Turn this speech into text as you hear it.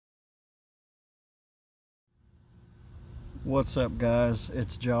What's up, guys?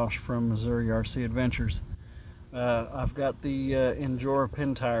 It's Josh from Missouri RC Adventures. I've got the INJORA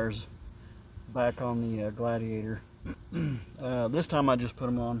pin tires back on the Gladiator. This time I just put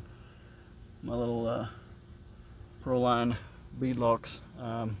them on my little Proline bead locks.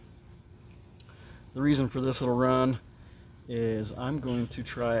 The reason for this little run is I'm going to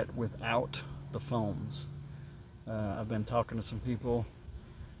try it without the foams. I've been talking to some people,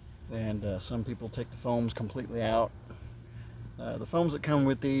 and some people take the foams completely out. The foams that come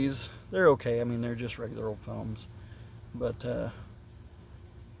with these, they're okay. I mean, they're just regular old foams. But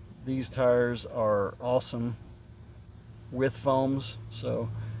these tires are awesome with foams, so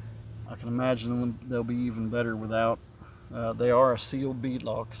I can imagine they'll be even better without. They are a sealed bead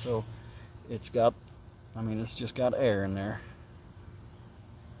lock, so it's got, I mean, it's just got air in there.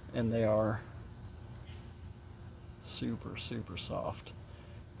 And they are super, super soft.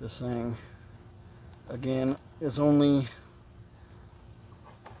 This thing, again, is only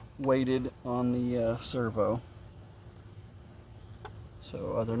weighted on the servo,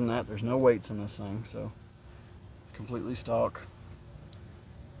 so other than that there's no weights in this thing, so it's completely stock.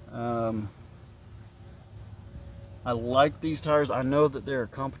 I like these tires. I know that they're a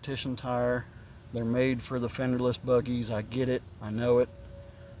competition tire, they're made for the fenderless buggies, I get it, I know it,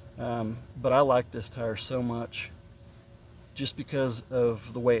 but I like this tire so much just because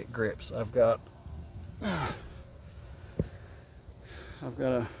of the way it grips. I've got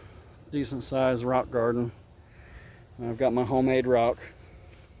a decent sized rock garden. I've got my homemade rock,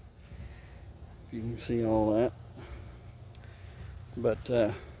 if you can see all that.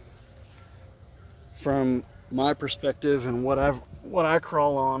 But from my perspective and what I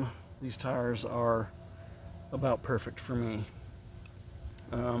crawl on, these tires are about perfect for me.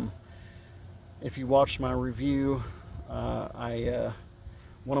 If you watched my review,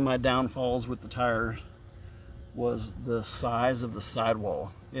 one of my downfalls with the tires was the size of the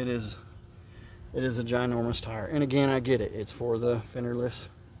sidewall. It is a ginormous tire, and again, I get it, it's for the fenderless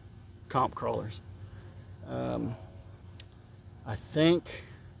comp crawlers. I think,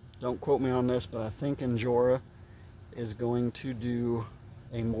 don't quote me on this, but I think INJORA is going to do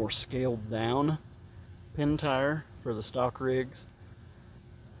a more scaled down pin tire for the stock rigs.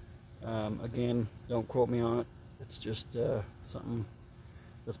 Again, don't quote me on it, it's just something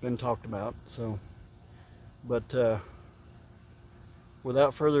that's been talked about. So, but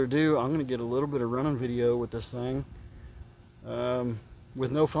without further ado, I'm going to get a little bit of running video with this thing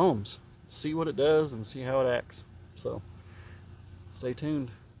with no foams. See what it does and see how it acts. So, stay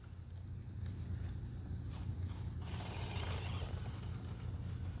tuned.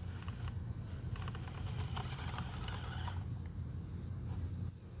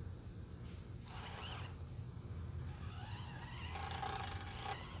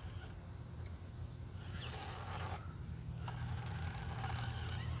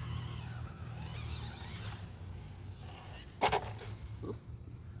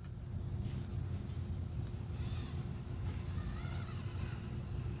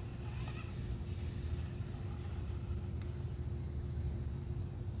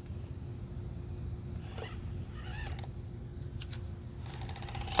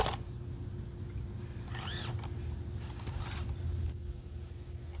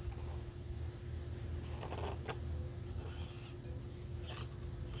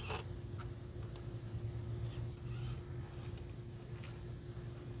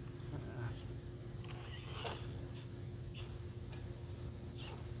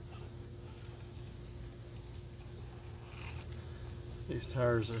 These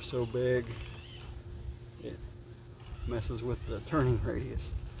tires are so big, it messes with the turning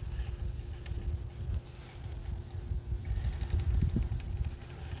radius.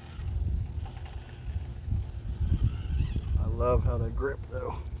 I love how they grip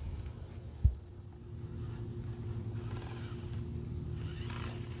though.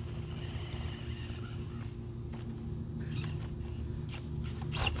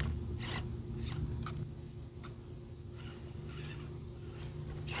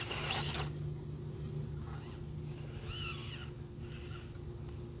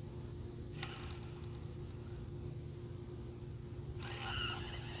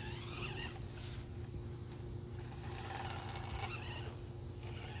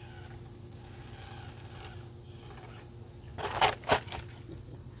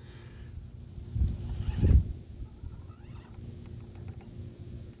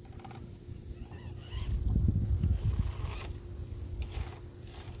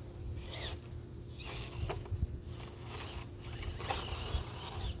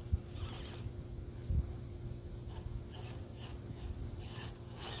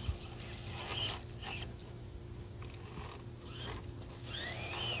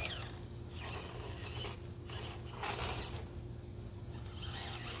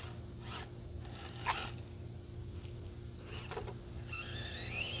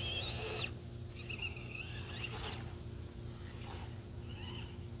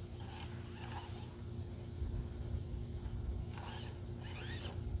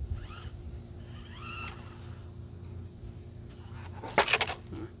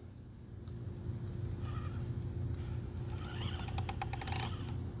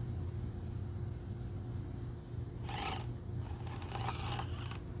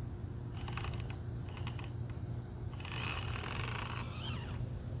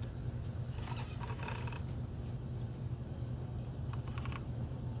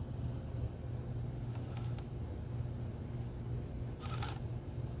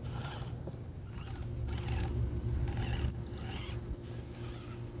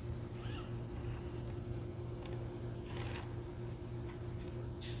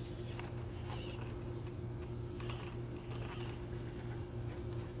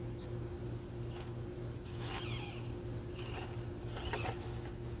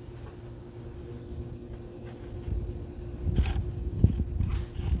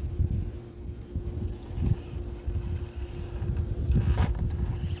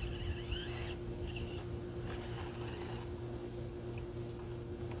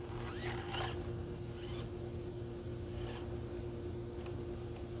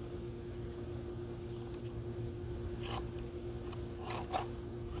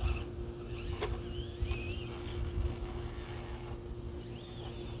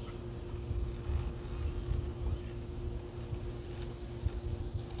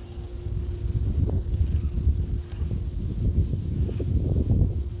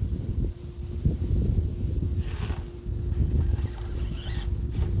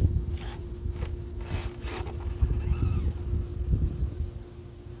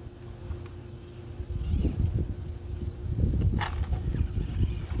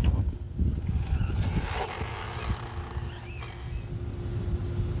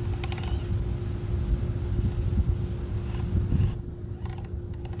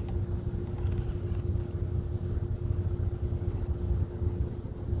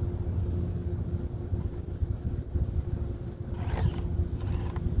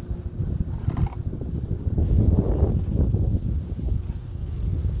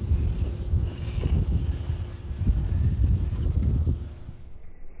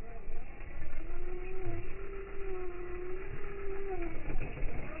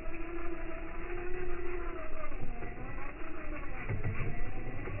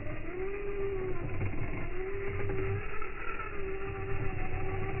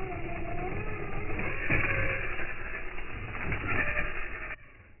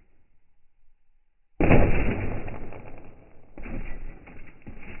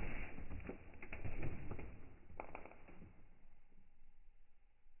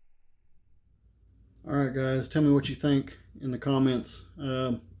 Alright guys, tell me what you think in the comments.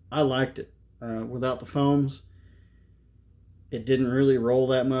 I liked it. Without the foams, it didn't really roll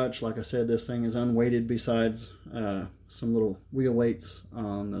that much. Like I said, this thing is unweighted besides some little wheel weights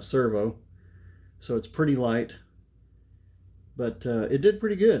on the servo. So it's pretty light. But it did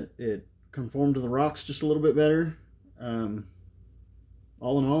pretty good. It conformed to the rocks just a little bit better.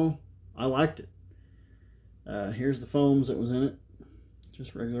 All in all, I liked it. Here's the foams that was in it.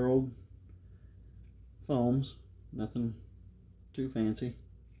 Just regular old foams. Nothing too fancy.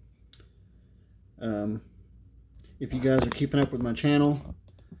 If you guys are keeping up with my channel,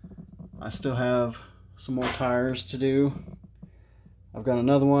 I still have some more tires to do. I've got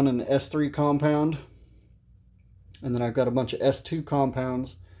another one in the S3 compound, and then I've got a bunch of S2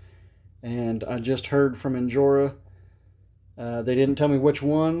 compounds, and I just heard from INJORA. They didn't tell me which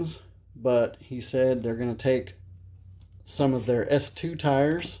ones, but he said they're going to take some of their S2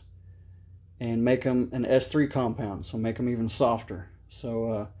 tires and make them an S3 compound, so make them even softer.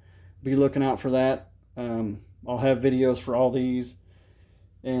 So be looking out for that. I'll have videos for all these.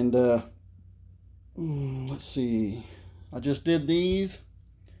 And let's see, I just did these.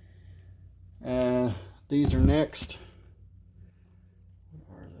 These are next.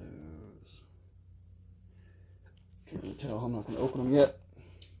 What are those? Can't really tell. I'm not going to open them yet.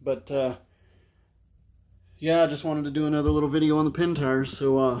 But yeah, I just wanted to do another little video on the pin tires.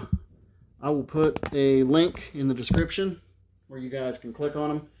 So I will put a link in the description where you guys can click on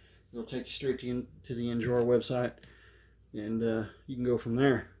them. It'll take you straight to the INJORA website, and you can go from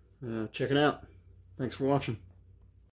there. Check it out. Thanks for watching.